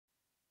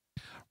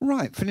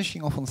Right,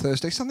 finishing off on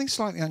Thursday, something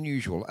slightly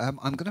unusual. I'm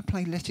going to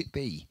play Let It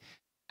Be,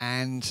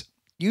 and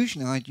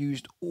usually I'd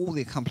used all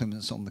the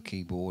accompaniments on the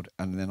keyboard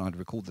and then I'd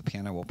record the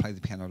piano or play the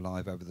piano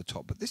live over the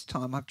top. But this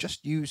time I've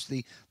just used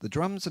the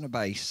drums and a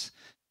bass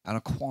and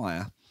a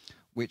choir,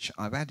 which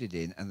I've added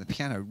in, and the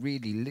piano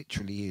really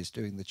literally is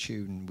doing the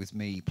tune with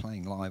me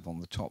playing live on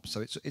the top.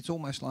 So it's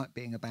almost like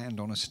being a band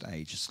on a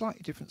stage, a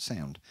slightly different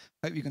sound.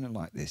 Hope you're going to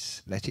like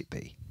this. Let It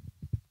Be.